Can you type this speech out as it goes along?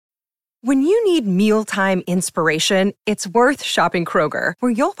When you need mealtime inspiration, it's worth shopping Kroger,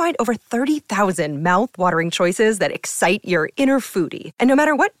 where you'll find over 30,000 mouth-watering choices that excite your inner foodie. And no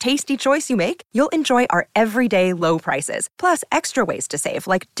matter what tasty choice you make, you'll enjoy our everyday low prices, plus extra ways to save,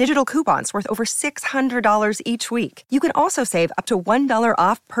 like digital coupons worth over $600 each week. You can also save up to $1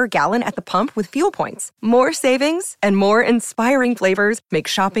 off per gallon at the pump with fuel points. More savings and more inspiring flavors make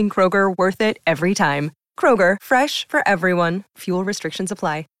shopping Kroger worth it every time. Kroger, fresh for everyone. Fuel restrictions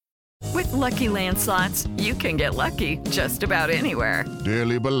apply. With Lucky Land Slots, you can get lucky just about anywhere.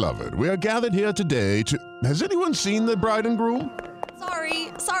 Dearly beloved, we are gathered here today to... Has anyone seen the bride and groom?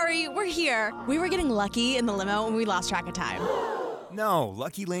 Sorry, we're here. We were getting lucky in the limo and we lost track of time. No,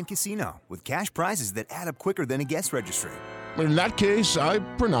 Lucky Land Casino, with cash prizes that add up quicker than a guest registry. In that case, I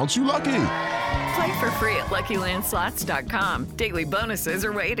pronounce you lucky. Play for free at LuckyLandSlots.com. Daily bonuses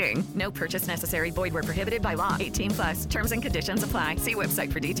are waiting. No purchase necessary. Void where prohibited by law. 18+. Terms and conditions apply. See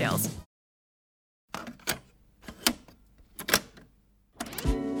website for details.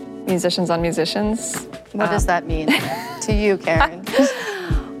 Musicians on musicians. What does that mean to you, Karen?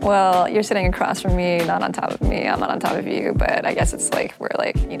 Well, you're sitting across from me, not on top of me. I'm not on top of you, but I guess it's like we're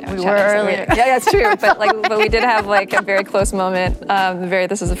like, you know, we were earlier. Yeah, it's true. But we did have like a very close moment.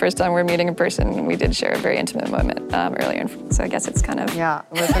 This is the first time we're meeting in person. We did share a very intimate moment earlier, so I guess it's kind of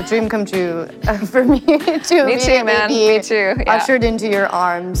it was a dream come true for me too. Me too, man. Me too. Yeah. Ushered into your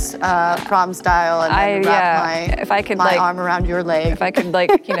arms, prom style, and then wrap my arm around your leg. If I could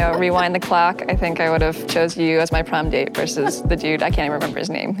rewind the clock, I think I would have chose you as my prom date versus the dude, I can't even remember his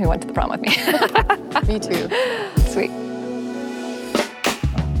name, who went to the prom with me. Me too. Sweet.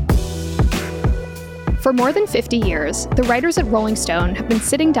 For more than 50 years, the writers at Rolling Stone have been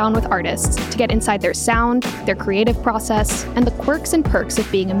sitting down with artists to get inside their sound, their creative process, and the quirks and perks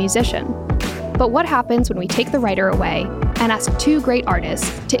of being a musician. But what happens when we take the writer away and ask two great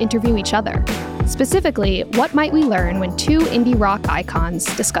artists to interview each other? Specifically, what might we learn when two indie rock icons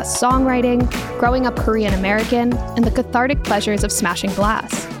discuss songwriting, growing up Korean American, and the cathartic pleasures of smashing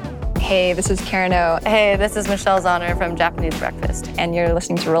glass? Hey, this is Karen O. Hey, this is Michelle Zauner from Japanese Breakfast. And you're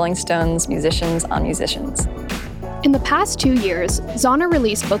listening to Rolling Stone's Musicians on Musicians. In the past 2 years, Zauner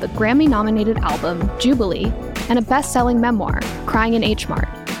released both a Grammy-nominated album, Jubilee, and a best-selling memoir, Crying in Mart.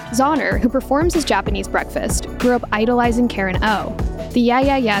 Zauner, who performs as Japanese Breakfast, grew up idolizing Karen O, the Yeah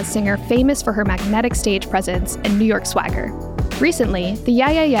Yeah Yeahs singer famous for her magnetic stage presence and New York swagger. Recently, the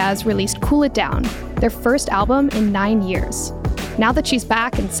Yeah Yeah Yeahs released Cool It Down, their first album in 9 years. Now that she's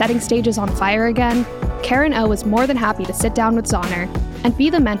back and setting stages on fire again, Karen O is more than happy to sit down with Zauner and be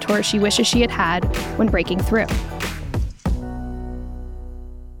the mentor she wishes she had had when breaking through.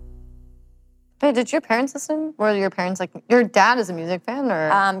 Hey, did your parents listen? Were your parents like, your dad is a music fan,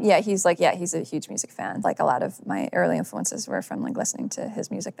 or? He's a huge music fan. Like a lot of my early influences were from like listening to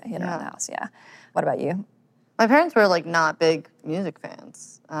his music that he had around the house. Yeah. What about you? My parents were like not big music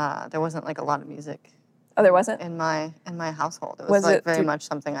fans. There wasn't like a lot of music. Oh, there wasn't? In my household. It was like very much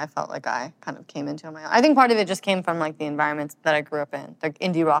something I felt like I kind of came into on my own. I think part of it just came from like the environments that I grew up in. Like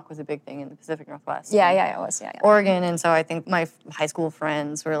indie rock was a big thing in the Pacific Northwest. It was. Oregon, and so I think my high school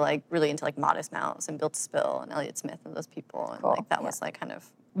friends were like really into like Modest Mouse and Built to Spill and Elliott Smith and those people. And like that was like kind of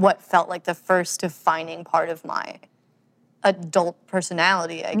what felt like the first defining part of my adult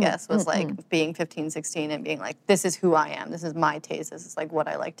personality, I guess, was like being 15, 16 and being like, this is who I am. This is my taste. This is like what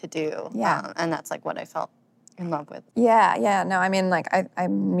I like to do. Yeah. And that's like what I felt in love with. Yeah. No, I mean, like,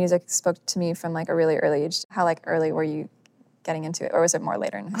 music spoke to me from like a really early age. How like early were you getting into it? Or was it more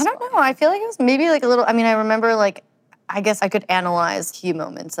later in high school? I don't know. I feel like it was maybe like a little, I remember like, I guess I could analyze key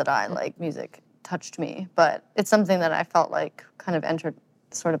moments that I like music touched me, but it's something that I felt like kind of entered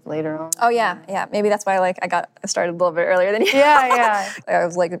sort of later on. Oh, yeah. Maybe that's why I got started a little bit earlier than you. Yeah. I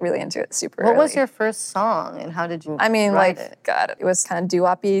was like really into it super early. What was your first song and how did you write it? It was kind of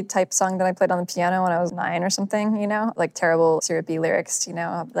doo-wop-y type song that I played on the piano when I was 9 or something, you know? Like terrible syrupy lyrics, you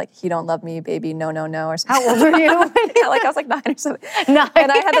know? Like, "He don't love me, baby, no, no, no," or something. How old were you? I was like 9 or something. 9.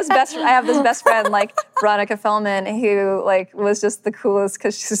 And I have this best friend, like Veronica Fellman, who like was just the coolest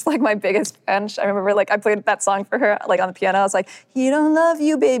because she's like my biggest fan. I remember like I played that song for her like on the piano. I was like, "He don't love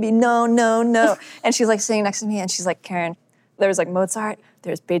you, baby, no, no, no." And she's like sitting next to me and she's like, "Karen, there's like Mozart,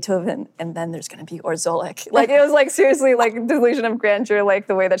 there's Beethoven, and then there's gonna be Orzolik." Like it was like seriously like delusion of grandeur, like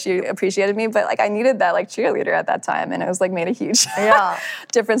the way that she appreciated me. But like I needed that like cheerleader at that time, and it was like made a huge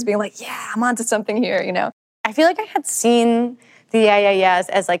difference being like, yeah, I'm onto something here, you know? I feel like I had seen the Yeah Yeah Yeahs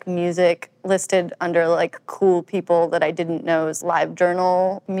as like music listed under like cool people that I didn't know's live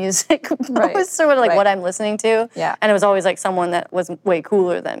journal music. That was sort of like what I'm listening to. Yeah. And it was always like someone that was way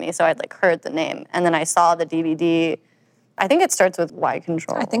cooler than me. So I'd like heard the name. And then I saw the DVD. I think it starts with why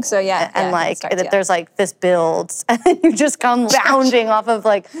control. I think so, yeah. And like, there's like this build, and then you just come bounding off of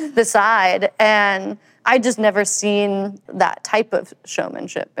like the side. And I just never seen that type of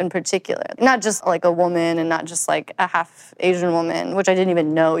showmanship in particular. Not just like a woman and not just like a half Asian woman, which I didn't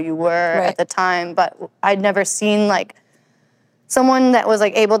even know you were at the time, but I'd never seen like someone that was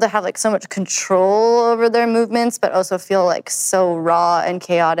like able to have like so much control over their movements, but also feel like so raw and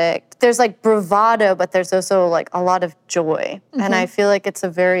chaotic. There's like bravado, but there's also like a lot of joy. And I feel like it's a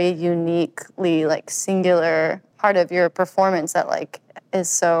very uniquely like singular part of your performance that like is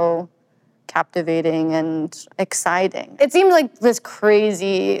so captivating and exciting. It seemed like this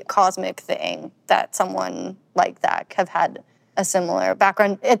crazy cosmic thing that someone like that have had a similar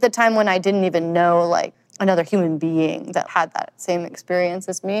background at the time when I didn't even know like another human being that had that same experience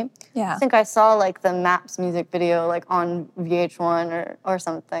as me. Yeah. I think I saw like the Maps music video like on VH1 or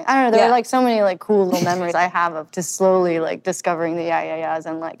something. I don't know, there were like so many like cool little memories I have of just slowly like discovering the yeah-yeah-yeahs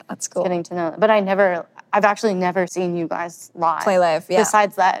and like that's cool. Getting to know them. But I've actually never seen you guys live. Play live, yeah.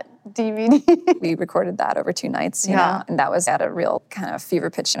 Besides that DVD. We recorded that over 2 nights, you know, and that was at a real kind of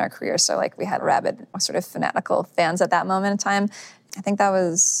fever pitch in our career. So like we had rabid, sort of fanatical fans at that moment in time. I think that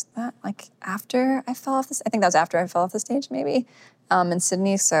was like after I fell off the. I think that was after I fell off the stage, maybe, in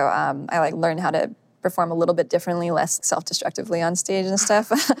Sydney. So I like learned how to perform a little bit differently, less self-destructively on stage and stuff.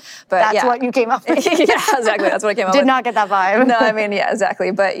 But that's what you came up with. Yeah, exactly. That's what I came up with. Did not get that vibe. No, I mean, yeah,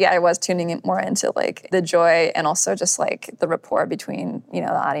 exactly. But yeah, I was tuning it more into like the joy and also just like the rapport between, you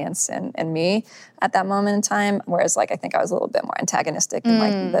know, the audience and me at that moment in time. Whereas like I think I was a little bit more antagonistic in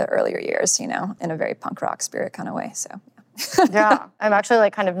like the earlier years, you know, in a very punk rock spirit kind of way. So. Yeah, I'm actually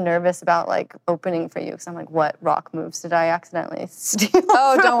like kind of nervous about like opening for you because I'm like, what rock moves did I accidentally steal?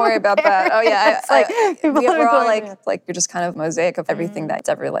 Oh, don't worry about that. Oh yeah, we're all like you're just kind of mosaic of everything that's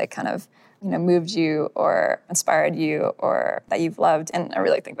ever like kind of, you know, moved you or inspired you or that you've loved. And I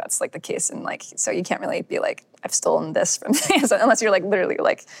really think that's like the case. And like, so you can't really be like, I've stolen this from me, so unless you're like literally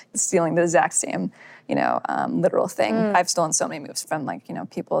like stealing the exact same, you know, literal thing. I've stolen so many moves from like, you know,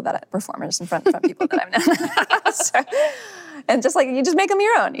 performers and from people that I've known. So, and just like, you just make them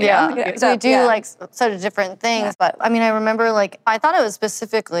your own, you know? We do like such different things. But I mean, I remember like, I thought it was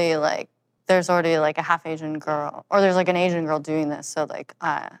specifically like, there's already like a half Asian girl or there's like an Asian girl doing this. So like,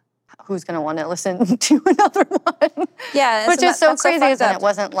 who's going to want to listen to another one? Yeah. Which is so crazy because it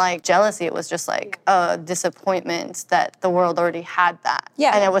wasn't like jealousy. It was just like a disappointment that the world already had that.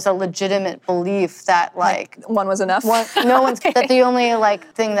 Yeah. And it was a legitimate belief that like one was enough. That the only like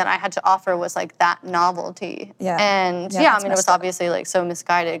thing that I had to offer was like that novelty. Yeah. And I mean, it was obviously like so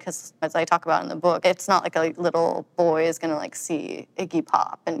misguided because as I talk about in the book, it's not like a little boy is going to like see Iggy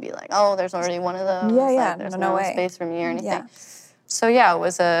Pop and be like, oh, there's already one of those. Yeah, yeah. Like, there's no way. Space for me or anything. Yeah. So yeah, it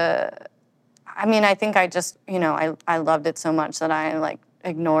was I mean, I think I just, you know, I loved it so much that I like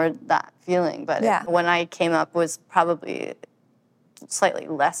ignored that feeling. But when I came up was probably slightly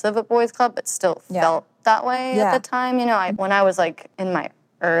less of a boys' club, but still felt that way at the time. You know, when I was like in my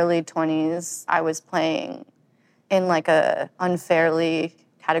early 20s, I was playing in like a unfairly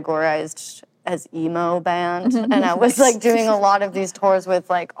categorized as emo band. And I was like doing a lot of these tours with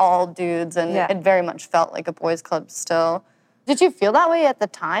like all dudes and it very much felt like a boys' club still. Did you feel that way at the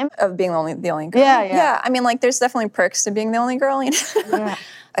time? Of being the only girl? Yeah. I mean, like, there's definitely perks to being the only girl, you know?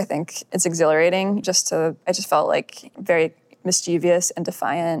 I think it's exhilarating I just felt like very mischievous and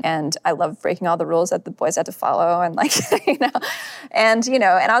defiant, and I love breaking all the rules that the boys had to follow, and like, and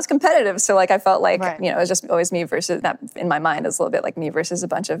I was competitive, so like I felt like, you know, it was just always me versus, that in my mind is a little bit like me versus a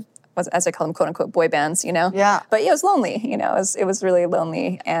bunch of, as I call them, quote unquote, boy bands, you know? Yeah. But it was lonely, you know, it was really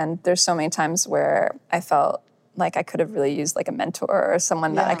lonely, and there's so many times where I felt like I could have really used like a mentor or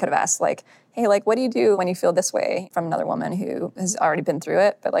someone that I could have asked like, hey, like, what do you do when you feel this way from another woman who has already been through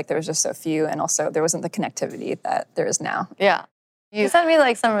it? But like, there was just so few, and also there wasn't the connectivity that there is now. Yeah. You sent me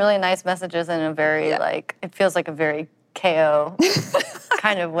like some really nice messages in a very like, it feels like a very KO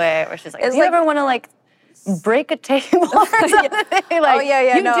kind of way, where she's like, do you ever want to like break a table or something? Like, oh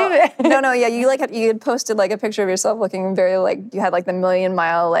yeah, you do it. No, you had posted like a picture of yourself looking very like, you had like the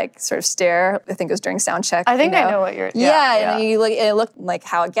 1,000,000-mile like sort of stare. I think it was during sound check. I think I know what you're. And it looked like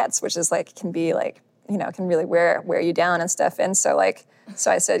how it gets, which is like can be like, you know, can really wear you down and stuff. And so I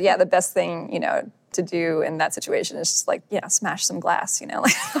said, yeah, the best thing, you know, to do in that situation is just like, smash some glass, you know,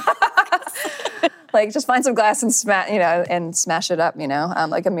 like just find some glass and smash it up, you know,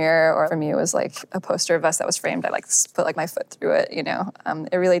 like a mirror, or for me it was like a poster of us that was framed. I like put like my foot through it, you know.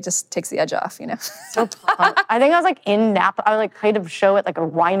 It really just takes the edge off, you know. So I think I was like in Napa. I was like played a show at like a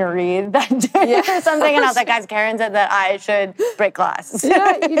winery that day or something, and I was like, guys, Karen said that I should break glass.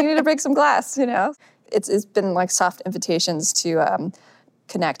 Yeah, you need to break some glass, you know. It's been like soft invitations to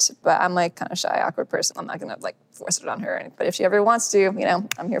connect, but I'm like kind of shy, awkward person. I'm not gonna like force it on her. But if she ever wants to, you know,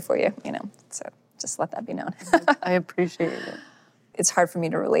 I'm here for you, you know. So just let that be known. I appreciate it. It's hard for me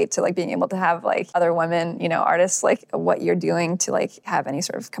to relate to like being able to have like other women, you know, artists, like what you're doing to like have any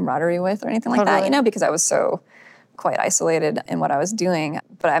sort of camaraderie with or anything like that, you know, because I was so quite isolated in what I was doing.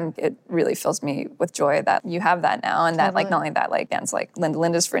 But it really fills me with joy that you have that now, and that like not only that, like bands like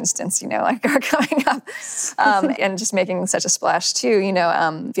Linda's, for instance, you know, like are coming up and just making such a splash too, you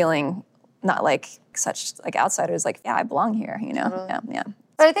know, feeling not like such like outsiders, like, yeah, I belong here, you know? Yeah.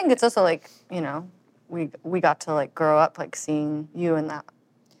 But I think it's also like, you know, we got to like grow up like seeing you in that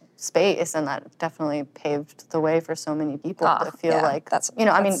space, and that definitely paved the way for so many people to feel like that's, you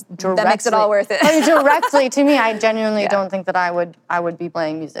know, I mean, directly, that makes it all worth it. I mean, directly to me, I genuinely don't think that I would be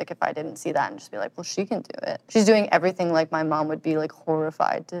playing music if I didn't see that and just be like, well, she can do it. She's doing everything like my mom would be like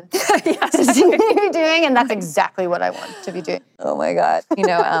horrified to see me doing, and that's exactly what I want to be doing. Oh my God. You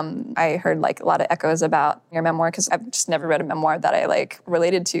know, I heard like a lot of echoes about your memoir, because I've just never read a memoir that I like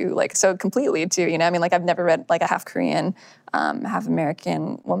related to like so completely to, you know, I mean, like I've never read like a half Korean, half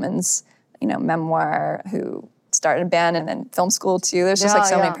American woman's, you know, memoir who started a band and then film school too. There's just like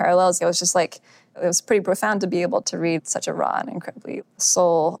so many parallels. It was just like, it was pretty profound to be able to read such a raw and incredibly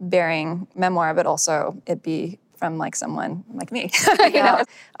soul-bearing memoir, but also it be from like someone like me. You know?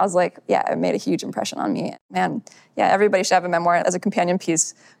 I was like, yeah, it made a huge impression on me. Man, yeah, everybody should have a memoir as a companion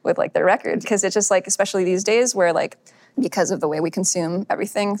piece with like their record, because it's just like, especially these days where like, because of the way we consume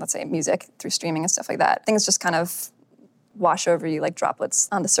everything, let's say music through streaming and stuff like that, things just kind of wash over you like droplets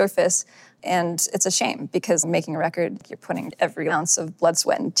on the surface. And it's a shame, because making a record, you're putting every ounce of blood,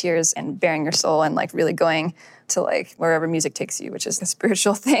 sweat, and tears and bearing your soul and like really going to like wherever music takes you, which is a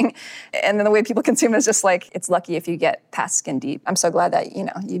spiritual thing. And then the way people consume it is just like, it's lucky if you get past skin deep. I'm so glad that, you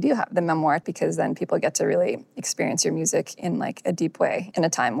know, you do have the memoir, because then people get to really experience your music in like a deep way in a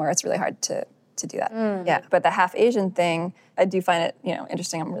time where it's really hard to do that. Yeah, but the half Asian thing, I do find it, you know,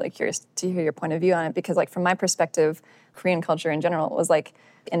 interesting. I'm really curious to hear your point of view on it, because like from my perspective, Korean culture in general was like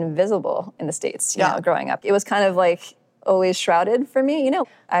invisible in the States, you know, growing up. It was kind of like always shrouded for me, you know.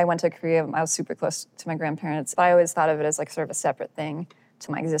 I went to Korea, I was super close to my grandparents, but I always thought of it as like sort of a separate thing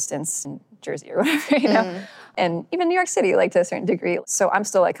to my existence in Jersey or whatever, you know. And even New York City, like to a certain degree. So I'm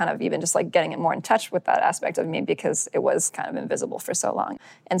still like kind of even just like getting more in touch with that aspect of me, because it was kind of invisible for so long.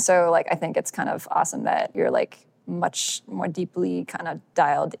 And so like I think it's kind of awesome that you're like much more deeply kind of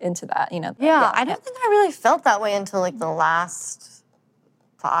dialed into that, you know. I don't think I really felt that way until like the last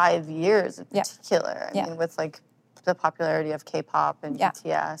 5 years in particular. I mean, with like the popularity of K-pop and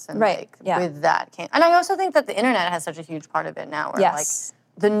BTS and like with that came. And I also think that the internet has such a huge part of it now, where like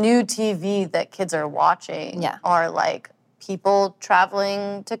the new TV that kids are watching are like people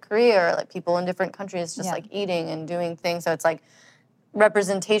traveling to Korea, or like people in different countries just like eating and doing things. So it's like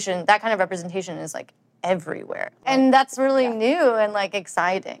representation, that kind of representation is like everywhere. And that's really new and like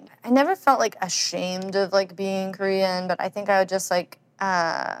exciting. I never felt like ashamed of like being Korean, but I think I would just like,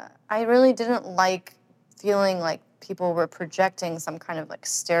 I really didn't like feeling like people were projecting some kind of like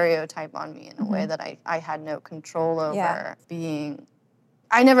stereotype on me in a way that I had no control over being.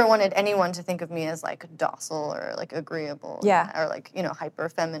 I never wanted anyone to think of me as like docile or like agreeable or like, you know, hyper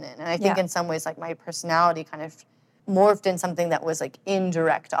feminine. And I think in some ways like my personality kind of morphed in something that was like in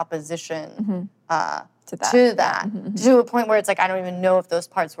direct opposition to that. To a point where it's like I don't even know if those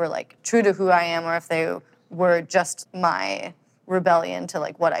parts were like true to who I am, or if they were just my rebellion to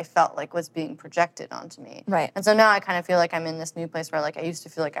like what I felt like was being projected onto me. Right. And so now I kind of feel like I'm in this new place where like I used to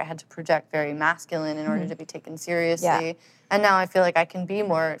feel like I had to project very masculine in order to be taken seriously. Yeah. And now I feel like I can be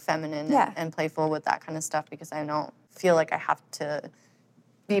more feminine and playful with that kind of stuff, because I don't feel like I have to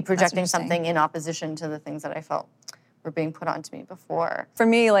be projecting something in opposition to the things that I felt were being put onto me before. For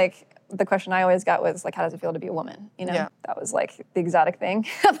me, like, the question I always got was, like, how does it feel to be a woman? You know, that was, like, the exotic thing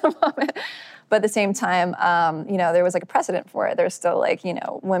at the moment. But at the same time, you know, there was, like, a precedent for it. There's still, like, you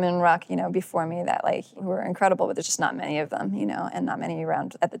know, women rock, you know, before me that, like, were incredible, but there's just not many of them, you know, and not many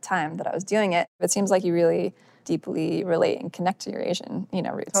around at the time that I was doing it. It seems like you really deeply relate and connect to your Asian, you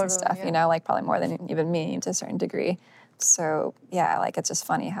know, roots and stuff, you know, like, probably more than even me to a certain degree. So, yeah, like, it's just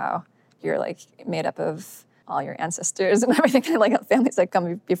funny how you're, like, made up of all your ancestors and everything, like families that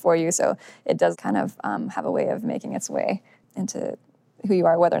come before you. So it does kind of have a way of making its way into who you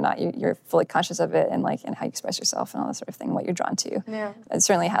are, whether or not you're fully conscious of it, and like and how you express yourself and all that sort of thing, what you're drawn to. Yeah. It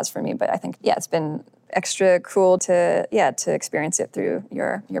certainly has for me, but I think, it's been extra cool to experience it through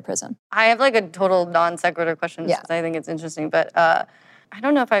your prism. I have like a total non sequitur question because I think it's interesting, but I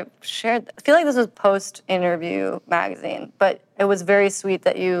don't know if I shared, I feel like this was post-interview magazine, but it was very sweet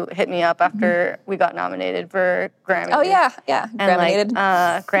that you hit me up after we got nominated for Grammy. Oh, yeah. And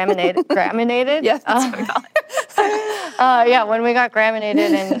Grammy-nominated. Grammy-nominated? Yeah, that's what we call it. Yeah, when we got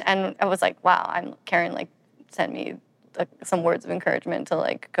Grammy-nominated, and I was like, wow, Karen, like, sent me some words of encouragement to,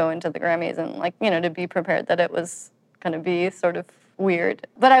 like, go into the Grammys and, like, you know, to be prepared that it was going to be sort of weird.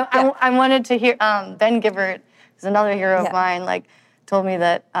 But I wanted to hear, Ben Gibbard is another hero of mine, like, told me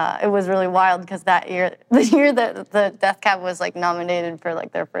that it was really wild because that year, the year that the Death Cab was, like, nominated for,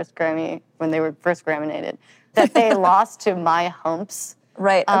 like, their first Grammy, when they were first Grammy-nominated, that they lost to My Humps.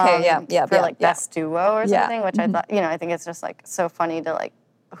 Right, okay, for, like, Best Duo or something, which I thought, you know, I think it's just, like, so funny to, like,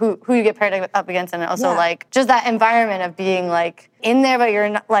 who you get paired up against, and also like just that environment of being like in there, but you're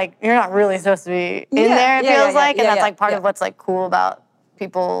not really supposed to be in there. It feels like, and that's like part of what's like cool about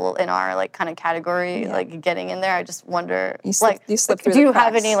people in our like kind of category, like getting in there. I just wonder, you slip through do you the cracks.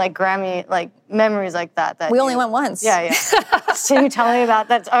 have any like Grammy like memories like that? We only went once. Yeah. Can you tell me about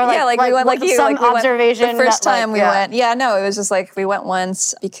that? Or like, we went like you. Some like, we observation. Went, the first that, time we went. Yeah, no, it was just like we went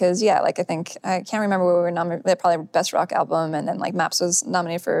once because like I think I can't remember where we were nominated. They probably Best Rock Album, and then like Maps was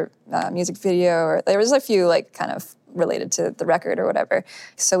nominated for music video, or there was a few like kind of related to the record or whatever.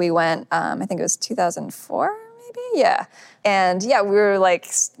 So we went. I think it was 2004. Yeah. And we were like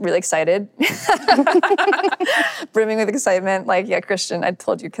really excited, brimming with excitement. Like, Christian, I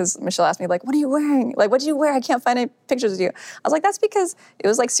told you because Michelle asked me, like, what are you wearing? Like, what did you wear? I can't find any pictures of you. I was like, that's because it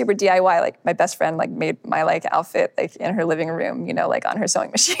was like super DIY. Like, my best friend like made my like outfit like in her living room, you know, like on her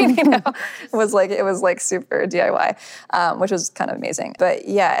sewing machine. You know, it was like super DIY, which was kind of amazing. But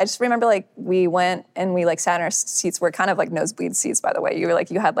I just remember like we went and we like sat in our seats. Were kind of like nosebleed seats, by the way. You were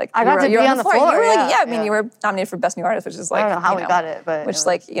like you had like I got to be on the floor. You were like I mean you were nominated for Best New Artist, which is like I don't know how we got it, but which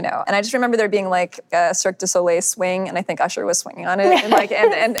like and I just remember there being like a Cirque du Soleil swing, and I think Usher was swinging on it, and like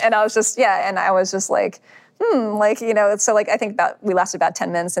and I was just and I was just like like so like I think we lasted about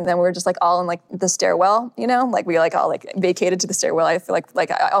 10 minutes, and then we were just like all in like the stairwell, like we like all like vacated to the stairwell. I feel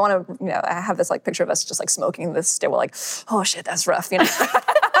like I want to I have this like picture of us just like smoking in this stairwell, like oh shit that's rough,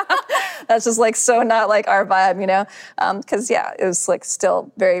 That's just like so not like our vibe, because it was like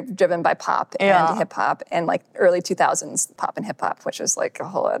still very driven by pop and hip hop and like early 2000s pop and hip hop, which was like a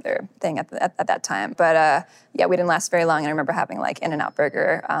whole other thing at that time. But we didn't last very long, and I remember having like In-N-Out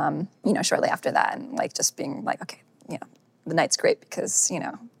Burger, shortly after that, and like just being like, okay, the night's great because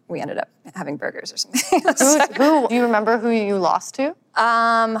we ended up having burgers or something. Who do you remember who you lost to?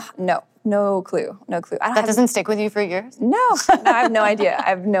 No clue. That doesn't stick with you for years? No, I have no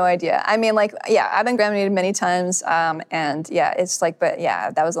idea. I mean, like, I've been Grammy-nominated many times, and it's like, but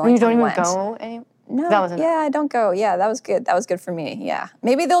that was the only time I went. You don't even go anymore? No, that wasn't I don't go. That was good. That was good for me,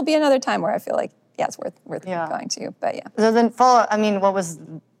 Maybe there'll be another time where I feel like, it's worth going to, but So then I mean, what were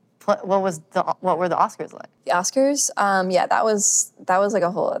the Oscars like? The Oscars, that was like a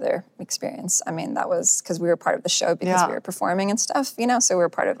whole other experience. I mean, that was because we were part of the show because we were performing and stuff, so we were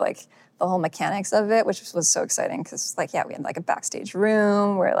part of like the whole mechanics of it, which was so exciting because like, we had like a backstage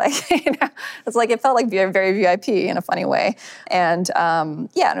room where like, it's like, it felt like very VIP in a funny way. And and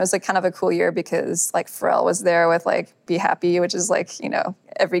it was like kind of a cool year because like Pharrell was there with like Be Happy, which is like,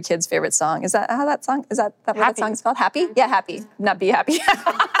 every kid's favorite song. Is that how that song, is that what that song is called? Happy? Yeah, Happy, not Be Happy.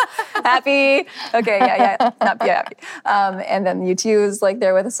 Happy. Okay, not Be Happy. And then U2 was like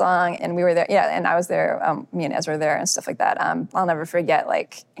there with a song, and we were there. And I was there. Me and Ezra were there and stuff like that. I'll never forget.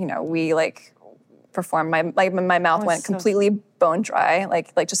 Like we like performed. My mouth went completely bone dry.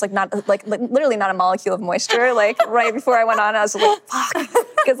 Like just like not like literally not a molecule of moisture. Like right before I went on, I was like fuck.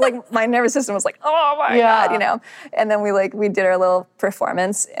 Because like my nervous system was like, oh my God, And then we did our little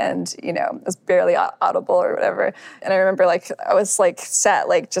performance, and it was barely audible or whatever. And I remember like I was like sat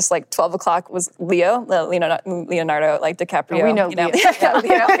like just like 12 o'clock was Leonardo like DiCaprio. We know Leo.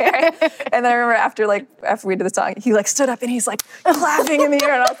 Leo. Okay. And then I remember after we did the song, he like stood up and he's like clapping in the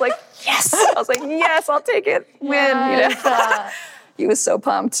air, and I was like, yes. I was like, yes, I'll take it. Win. He was so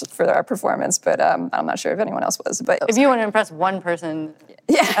pumped for our performance, but I'm not sure if anyone else was. But if you want to impress one person,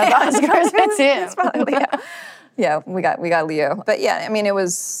 at the Oscars, it's him. It's probably Leo. We got Leo. But I mean, it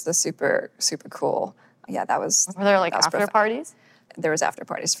was super cool. That was. Were there like after parties? There was after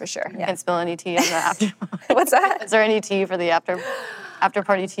parties for sure. You can't spill any tea on the after. What's that? Is there any tea for the after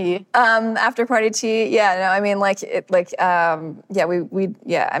party tea? After party tea. Yeah. No. I mean,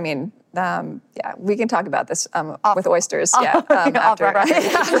 I mean. We can talk about this with oysters. After.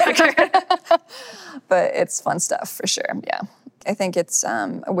 But it's fun stuff for sure. Yeah, I think it's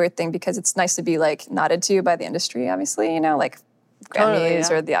a weird thing because it's nice to be like nodded to by the industry, obviously. Like Grammys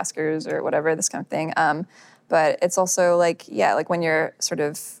or the Oscars or whatever, this kind of thing. but it's also like, yeah, like when you're sort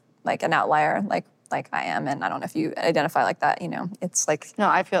of like an outlier, like I am, and I don't know if you identify like that, you know, it's like... No,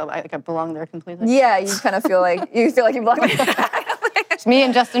 I feel like I belong there completely. Yeah, you kind of feel like you belong there. It's me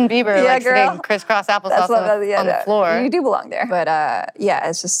and Justin Bieber, sitting crisscross applesauce on the floor. You do belong there. But yeah,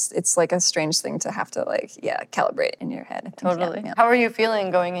 it's like a strange thing to have to calibrate in your head. Totally. Yeah. How are you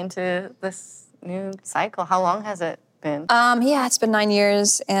feeling going into this new cycle? How long has it been? Yeah, it's been 9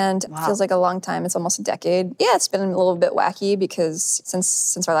 years, and it feels like a long time. It's almost a decade. Yeah, it's been a little bit wacky because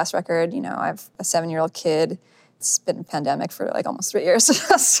since our last record, you know, I have a 7-year-old kid. It's been a pandemic for like almost 3 years.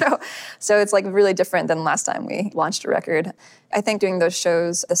 so it's like really different than last time we launched a record. I think doing those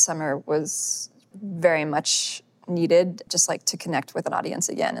shows this summer was very much needed, just like to connect with an audience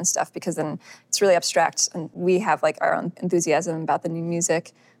again and stuff, because then it's really abstract and we have like our own enthusiasm about the new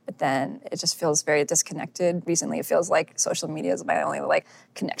music, but then it just feels very disconnected. Recently, it feels like social media is my only like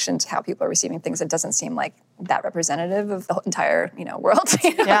connection to how people are receiving things. It doesn't seem like that representative of the entire, you know, world.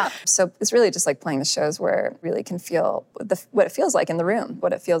 You know? Yeah. So it's really just like playing the shows where it really can feel what it feels like in the room,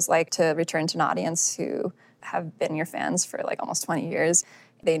 what it feels like to return to an audience who have been your fans for like almost 20 years.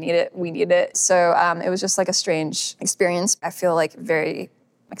 They need it, we need it. So it was just like a strange experience. I feel like very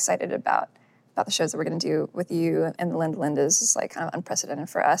excited about the shows that we're going to do with you and the Linda Lindas is like kind of unprecedented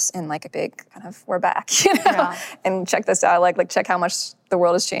for us, and like a big kind of we're back, you know. Yeah. And check this out, like check how much the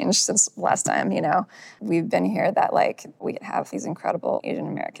world has changed since last time, you know. We've been here that like we have these incredible Asian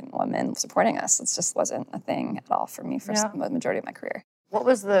American women supporting us. It just wasn't a thing at all for me for the majority of my career. What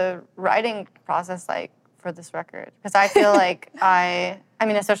was the writing process like for this record? Because I feel like I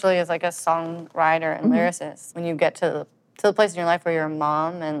mean, especially as like a songwriter and lyricist, when you get to the place in your life where you're a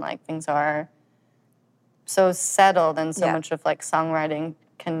mom and like things are so settled, and so much of like songwriting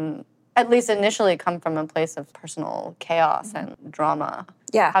can at least initially come from a place of personal chaos and drama.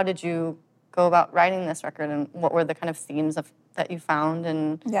 Yeah. How did you go about writing this record, and what were the kind of themes that you found,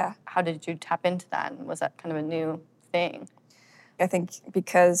 and how did you tap into that, and was that kind of a new thing? I think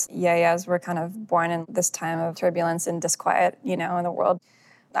because Yayas were kind of born in this time of turbulence and disquiet, you know, in the world.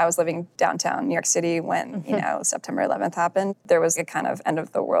 I was living downtown New York City when, you know, September 11th happened. There was a kind of end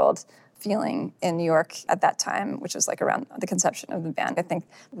of the world feeling in New York at that time, which was like around the conception of the band. I think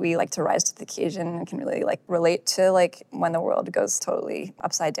we like to rise to the occasion and can really like relate to like when the world goes totally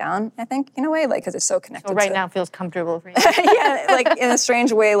upside down, I think, in a way, like because it's so connected. So right now feels comfortable for you. Yeah, like in a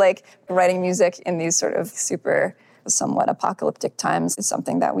strange way, like writing music in these sort of super somewhat apocalyptic times is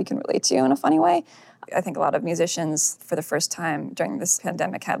something that we can relate to in a funny way. I think a lot of musicians, for the first time during this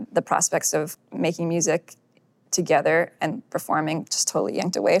pandemic, had the prospects of making music together and performing just totally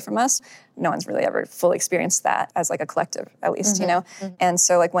yanked away from us. No one's really ever fully experienced that as like a collective, at least, you know? And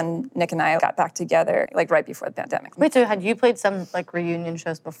so like when Nick and I got back together, like right before the pandemic. Wait, so had you played some like reunion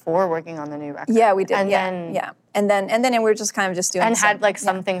shows before working on the new record? Yeah, we did. And then we were just kind of just doing had like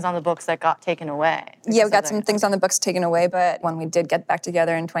some things on the books that got taken away. Yeah, we got some things on the books taken away, but when we did get back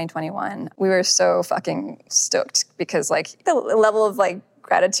together in 2021, we were so fucking stoked because like the level of like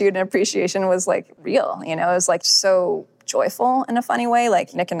gratitude and appreciation was like real, you know? It was like so joyful in a funny way.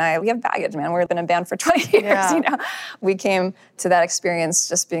 Like Nick and I, we have baggage, man. We've been in a band for 20 years, you know? We came to that experience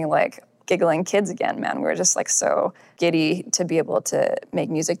just being like giggling kids again, man. We were just like so giddy to be able to make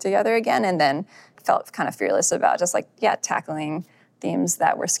music together again, and then felt kind of fearless about just like, tackling themes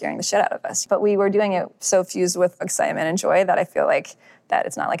that were scaring the shit out of us. But we were doing it so fused with excitement and joy that I feel like that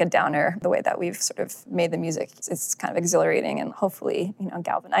it's not like a downer the way that we've sort of made the music. It's kind of exhilarating and hopefully, you know,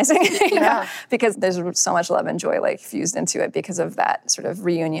 galvanizing, you know, because there's so much love and joy like fused into it because of that sort of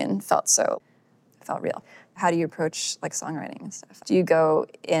reunion felt real. How do you approach like songwriting and stuff? Do you go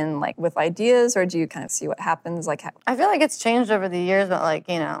in like with ideas, or do you kind of see what happens? Like, I feel like it's changed over the years, but like,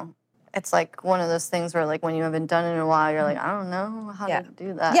 you know, it's like one of those things where like when you haven't done it in a while, you're like, I don't know how to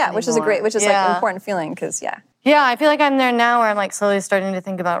do that anymore. Which is like an important feeling because Yeah, I feel like I'm there now where I'm like slowly starting to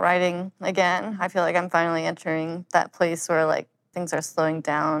think about writing again. I feel like I'm finally entering that place where like things are slowing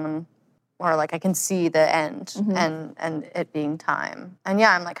down, or like I can see the end and it being time. And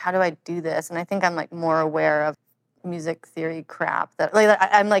yeah, I'm like, how do I do this? And I think I'm like more aware of music theory crap that like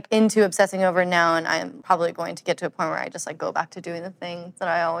I'm like into obsessing over now, and I'm probably going to get to a point where I just like go back to doing the things that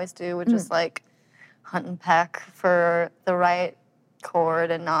I always do, which is like hunt and peck for the right chord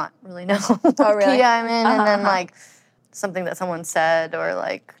and not really know what key I'm in, and then like something that someone said, or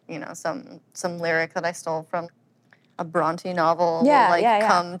like, you know, some lyric that I stole from a Bronte novel will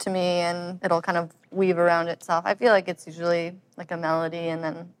come to me, and it'll kind of weave around itself. I feel like it's usually like a melody and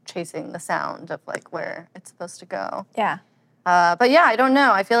then chasing the sound of like where it's supposed to go. Yeah. But yeah, I don't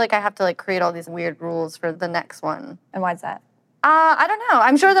know. I feel like I have to like create all these weird rules for the next one. And why's that? I don't know.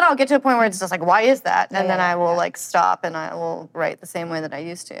 I'm sure that I'll get to a point where it's just like, why is that? And then I will like stop and I will write the same way that I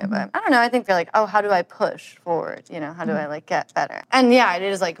used to. But I don't know. I think they're like, oh, how do I push forward? You know, how do I like get better? And yeah, it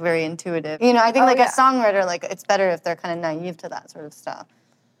is like very intuitive. You know, I think a songwriter, like it's better if they're kind of naive to that sort of stuff.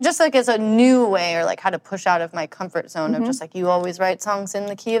 Just like as a new way, or like how to push out of my comfort zone of just like, you always write songs in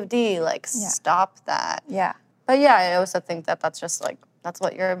the key of D, like stop that. Yeah. But yeah, I also think that that's just like, that's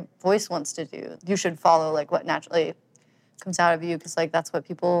what your voice wants to do. You should follow like what naturally comes out of you, because like that's what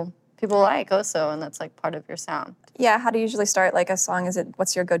people like also, and that's like part of your sound. Yeah, how do you usually start like a song?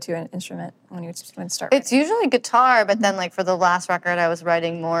 What's your go-to instrument when you start writing? It's usually guitar, but then like for the last record I was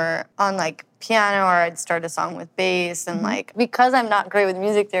writing more on like piano, or I'd start a song with bass, and like because I'm not great with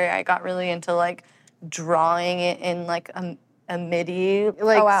music theory, I got really into like drawing it in like a MIDI.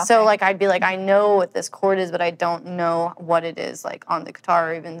 Like so like I'd be like, I know what this chord is, but I don't know what it is like on the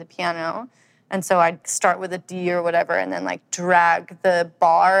guitar or even the piano. And so I'd start with a D or whatever, and then like drag the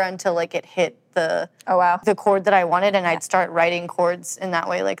bar until like it hit the the chord that I wanted, and I'd start writing chords in that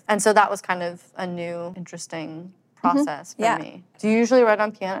way. Like, and so that was kind of a new, interesting process for me. Do you usually write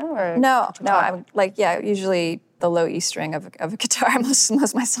on piano or? No. I'm like usually the low E string of a guitar. Most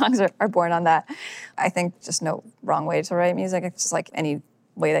of my songs are born on that. I think just no wrong way to write music. It's just like any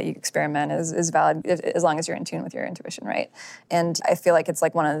way that you experiment is valid as long as you're in tune with your intuition, right? And I feel like it's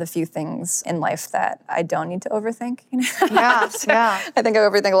like one of the few things in life that I don't need to overthink. You know? Yeah, I think I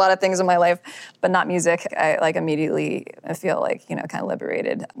overthink a lot of things in my life, but not music. I like immediately feel like, kind of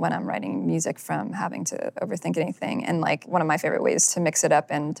liberated when I'm writing music from having to overthink anything. And like one of my favorite ways to mix it up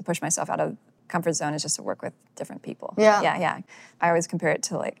and to push myself out of comfort zone is just to work with different people. Yeah. I always compare it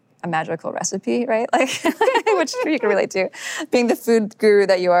to like a magical recipe, right? Like, which you can relate to, being the food guru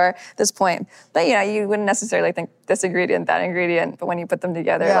that you are at this point. But you wouldn't necessarily think this ingredient, that ingredient, but when you put them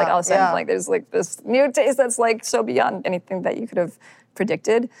together, like all of a sudden, like there's like this new taste that's like so beyond anything that you could have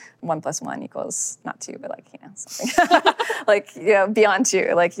predicted. 1 + 1 equals not 2, but like something like beyond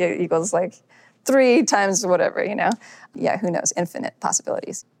 2, like equals like 3 times whatever. Yeah, who knows? Infinite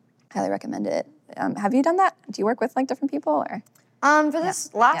possibilities. Highly recommend it. Have you done that? Do you work with like different people or? For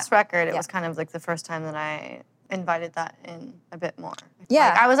this last record, it was kind of like the first time that I invited that in a bit more. Yeah.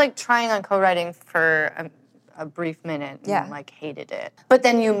 Like, I was like trying on co-writing for a brief minute and like hated it. But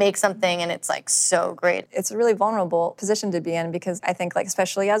then you make something and it's like so great. It's a really vulnerable position to be in, because I think like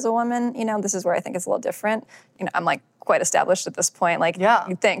especially as a woman, this is where I think it's a little different. I'm like quite established at this point, like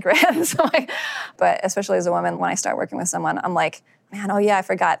you'd think, right? So but especially as a woman, when I start working with someone, I'm like, man, I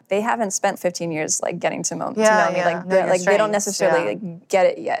forgot. They haven't spent 15 years like getting to know me. Like they don't necessarily like, get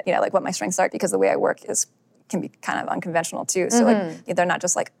it yet. Like what my strengths are, because the way I work can be kind of unconventional too. So like they're not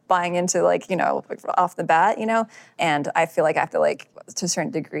just like buying into like, off the bat, And I feel like I have to like to a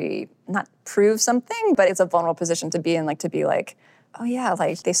certain degree not prove something, but it's a vulnerable position to be in, like to be like, oh yeah,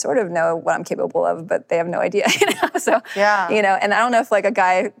 like they sort of know what I'm capable of, but they have no idea, So, and I don't know if like a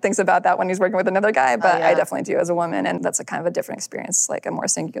guy thinks about that when he's working with another guy, but I definitely do as a woman, and that's a kind of a different experience, like a more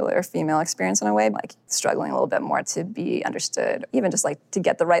singular female experience in a way, like struggling a little bit more to be understood, even just like to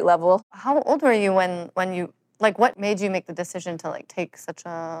get the right level. How old were you when you, like what made you make the decision to like take such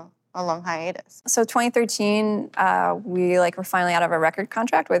a long hiatus? So 2013, we were finally out of a record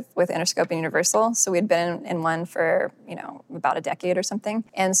contract with Interscope and Universal. So we had been in one for, about a decade or something.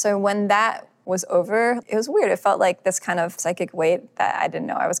 And so when that was over, it was weird. It felt like this kind of psychic weight that I didn't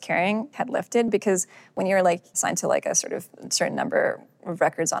know I was carrying had lifted, because when you're like signed to like a sort of certain number of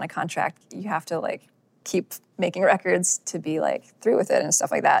records on a contract, you have to like keep making records to be like through with it and stuff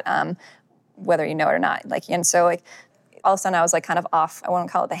like that, whether you know it or not. And so like all of a sudden I was like kind of off, I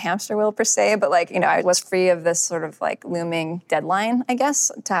wouldn't call it the hamster wheel per se, but like, I was free of this sort of like looming deadline, I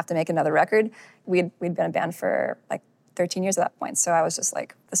guess, to have to make another record. We'd been a band for like 13 years at that point. So I was just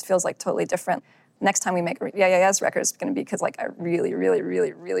like, this feels like totally different. Next time we make Yes record is going to be because like I really, really,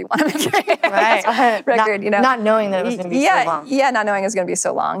 really, really want to make a record, Not knowing that it was going to be so long. Yeah, not knowing it was going to be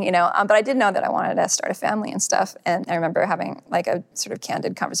so long, But I did know that I wanted to start a family and stuff. And I remember having like a sort of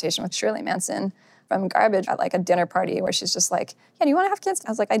candid conversation with Shirley Manson from Garbage at like a dinner party, where she's just like, yeah, do you want to have kids?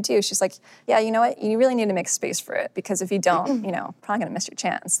 I was like, I do. She's like, yeah, you know what? You really need to make space for it, because if you don't, probably going to miss your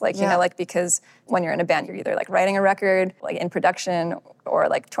chance. Like, because when you're in a band, you're either like writing a record, like in production, or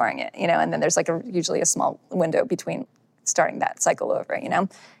like touring it, and then there's like usually a small window between starting that cycle over,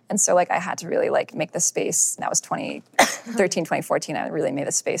 And so like I had to really like make the space. That was 2013, 2014. I really made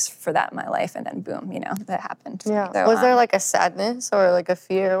a space for that in my life, and then boom, that happened. Yeah. So, was there like a sadness or like a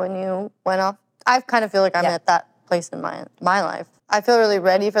fear when you went off? I kind of feel like I'm at that place in my life. I feel really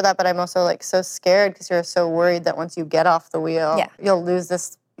ready for that, but I'm also like so scared, because you're so worried that once you get off the wheel, you'll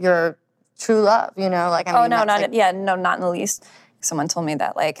lose your true love, you know? Like, I mean, no, that's, not in the least. Someone told me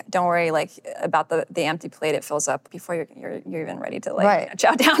that, like, don't worry, like, about the empty plate. It fills up before you're even ready to, like,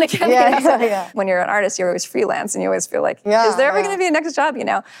 chow down again. Yeah. When you're an artist, you're always freelance, and you always feel like, is there ever going to be a next job? You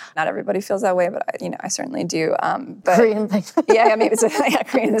know, not everybody feels that way, but I certainly do. But Korean thing. maybe it's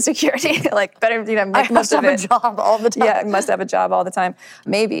Korean insecurity. Like, better, make most of it. I must have a job all the time. Yeah, must have a job all the time.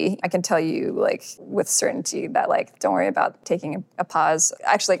 Maybe I can tell you, like, with certainty that, like, don't worry about taking a pause.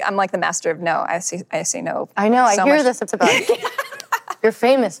 Actually, I'm like the master of no. I say no. I know. I hear this. It's about. You're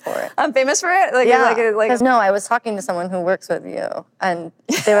famous for it. I'm famous for it? Because no, I was talking to someone who works with you, and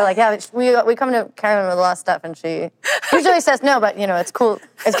they were like, yeah, we come to Karen with a lot of stuff, and she usually says no, but, it's cool.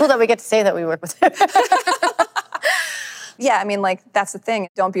 It's cool that we get to say that we work with her. Yeah, I mean, like, that's the thing.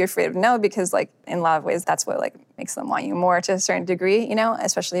 Don't be afraid of no, because, like, in a lot of ways, that's what, like, makes them want you more to a certain degree,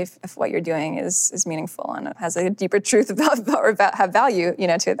 especially if what you're doing is meaningful and has a deeper truth about have value,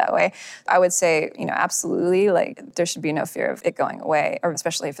 to it that way. I would say, absolutely, like, there should be no fear of it going away, or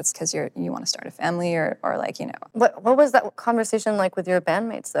especially if it's because you want to start a family or like, What was that conversation like with your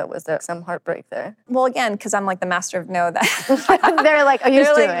bandmates, though? Was there some heartbreak there? Well, again, because I'm, like, the master of no. That They're, like,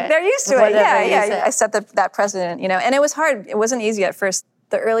 used to it. They're used to it, yeah. I set and it was hard. It wasn't easy at first.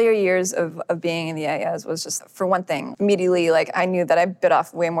 The earlier years of being in the AIs was just, for one thing, immediately, like, I knew that I bit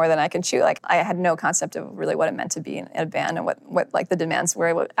off way more than I could chew. Like, I had no concept of really what it meant to be in a band and what like, the demands were.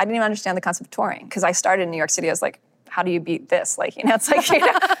 I didn't even understand the concept of touring, because I started in New York City. I was like, how do you beat this? Like, it's like,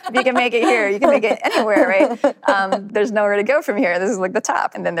 if you can make it here, you can make it anywhere, right? There's nowhere to go from here. This is like the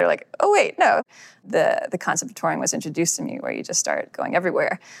top. And then they're like, oh, wait, no. The concept of touring was introduced to me, where you just start going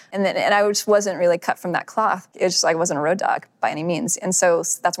everywhere. And I just wasn't really cut from that cloth. It was just, I wasn't a road dog by any means. And so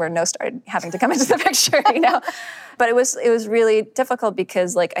that's where no started having to come into the picture, But it was really difficult,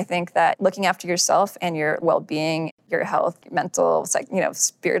 because, like, I think that looking after yourself and your well-being, your health, mental,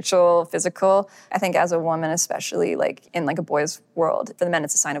 spiritual, physical, I think as a woman, especially, like, in, like, a boy's world, for the men,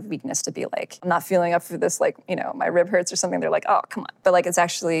 it's a sign of weakness to be like, I'm not feeling up for this, like, my rib hurts or something. They're like, oh, come on. But, like, it's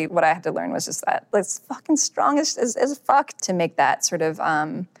actually, what I had to learn was just that, like, it's fucking strong as fuck to make that sort of,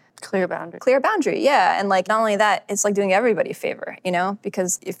 Clear boundary. Clear boundary, yeah. And, like, not only that, it's like doing everybody a favor,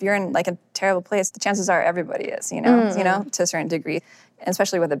 because if you're in, like, a terrible place, the chances are everybody is, to a certain degree. And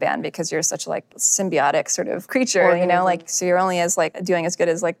especially with a band, because you're such, like, symbiotic sort of creature, like, so you're only doing as good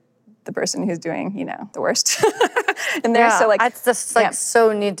as, like, the person who's doing, the worst. And they're so, like... It's just, like,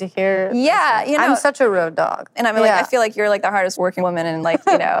 so neat to hear. Yeah, I'm such a road dog. And I mean, like, I feel like you're, like, the hardest working woman in, like,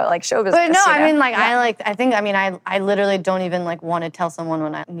 like, show business. But no, I mean, like, I literally don't even, like, want to tell someone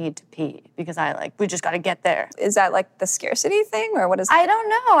when I need to pee, because we just got to get there. Is that, like, the scarcity thing, or what is I don't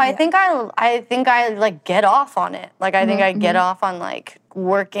know. I think I, like, get off on it. Like, I think I get off on, like,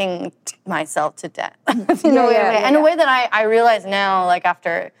 working myself to death. And the way that I realize now, like,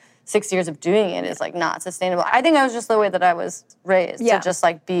 after 6 years of doing it, is, like, not sustainable. I think I was just the way that I was raised, to just,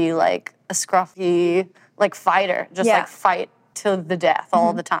 like, be, like, a scruffy, like, fighter, just, like, fight to the death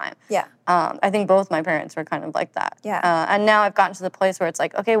all the time. Yeah. I think both my parents were kind of like that. Yeah. And now I've gotten to the place where it's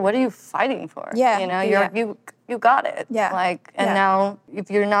like, okay, what are you fighting for? Yeah. You got it. Yeah. Like, and now if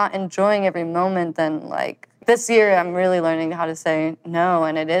you're not enjoying every moment, then, like, this year I'm really learning how to say no,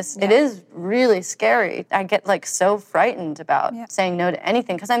 and it is really scary. I get, like, so frightened about saying no to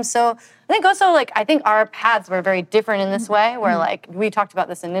anything, because I think our paths were very different in this way, where, like, we talked about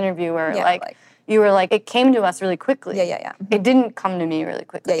this in an interview where, you were like, it came to us really quickly. Yeah. It didn't come to me really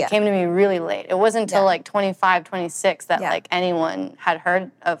quickly. It came to me really late. It wasn't until, like, 25, 26 that, like, anyone had heard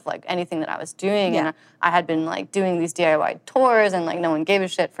of, like, anything that I was doing. And I had been, like, doing these DIY tours, and, like, no one gave a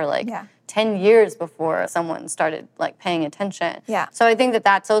shit for, like, 10 years before someone started, like, paying attention. Yeah. So I think that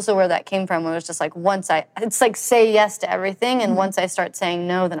that's also where that came from. It was just, like, it's like, say yes to everything, and once I start saying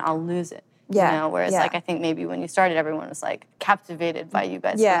no, then I'll lose it. Yeah. Whereas, like, I think maybe when you started, everyone was, like, captivated by you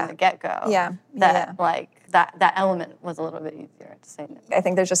guys from the get-go. Like, that element was a little bit easier to say no. I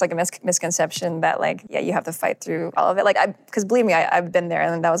think there's just, like, a misconception that, like, you have to fight through all of it. Like, because believe me, I've been there,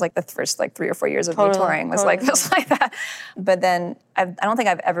 and that was, like, the first, like, 3 or 4 years of me touring was like that. But then I don't think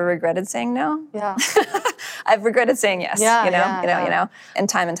I've ever regretted saying no. Yeah. I've regretted saying yes. And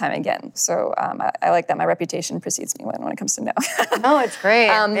time again. So I like that my reputation precedes me when it comes to no. No, it's great.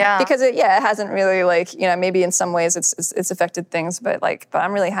 Because it hasn't really, like, maybe in some ways it's affected things, but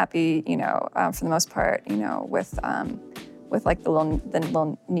I'm really happy, for the most part, with like the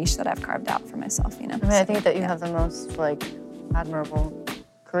little niche that I've carved out for myself, I mean, I think that you have the most, like, admirable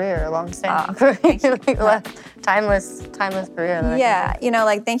career, long-standing career, like, timeless career. Yeah, you know,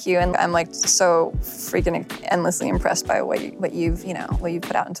 like, thank you. And I'm like so freaking endlessly impressed by what you've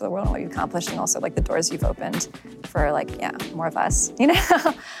put out into the world and what you've accomplished, and also like the doors you've opened for like, yeah, more of us, you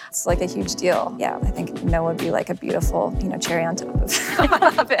know? It's like a huge deal. Yeah, I think no would be like a beautiful, you know, cherry on top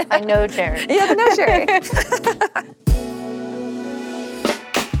of it. I know cherry. Yeah, the no cherry.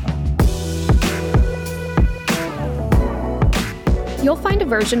 You'll find a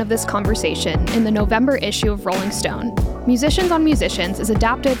version of this conversation in the November issue of Rolling Stone. Musicians on Musicians is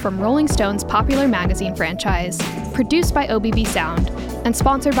adapted from Rolling Stone's popular magazine franchise, produced by OBB Sound, and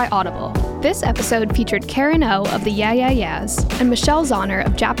sponsored by Audible. This episode featured Karen O of the Yeah Yeah Yeahs and Michelle Zauner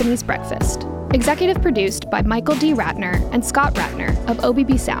of Japanese Breakfast. Executive produced by Michael D. Ratner and Scott Ratner of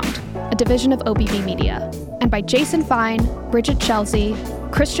OBB Sound, a division of OBB Media, and by Jason Fine, Bridget Chelsea,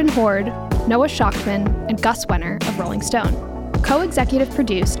 Christian Horde, Noah Schachtman, and Gus Wenner of Rolling Stone. Co-executive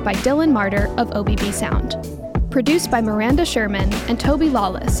produced by Dylan Martyr of OBB Sound. Produced by Miranda Sherman and Toby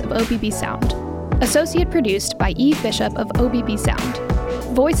Lawless of OBB Sound. Associate produced by Eve Bishop of OBB Sound.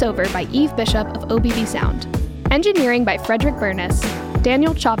 Voiceover by Eve Bishop of OBB Sound. Engineering by Frederick Burness,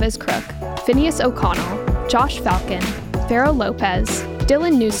 Daniel Chavez Crook, Phineas O'Connell, Josh Falcon, Vero Lopez,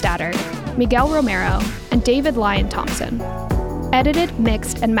 Dylan Newstatter, Miguel Romero, and David Lyon Thompson. Edited,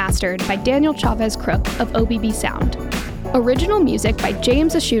 mixed, and mastered by Daniel Chavez Crook of OBB Sound. Original music by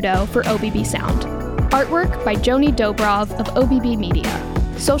James Asciuto for OBB Sound. Artwork by Joni Dobrov of OBB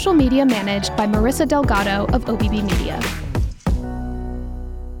Media. Social media managed by Marissa Delgado of OBB Media.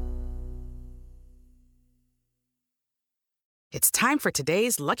 It's time for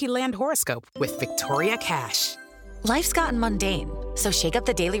today's Lucky Land horoscope with Victoria Cash. Life's gotten mundane, so shake up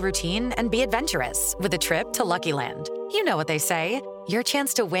the daily routine and be adventurous with a trip to Lucky Land. You know what they say, your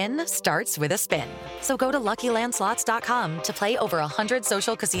chance to win starts with a spin. So go to LuckyLandSlots.com to play over 100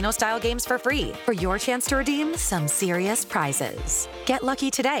 social casino-style games for free for your chance to redeem some serious prizes. Get lucky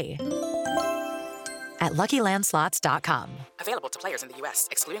today at LuckyLandSlots.com. Available to players in the U.S.,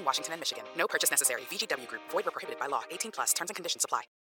 excluding Washington and Michigan. No purchase necessary. VGW Group. Void where prohibited by law. 18+. Terms and conditions apply.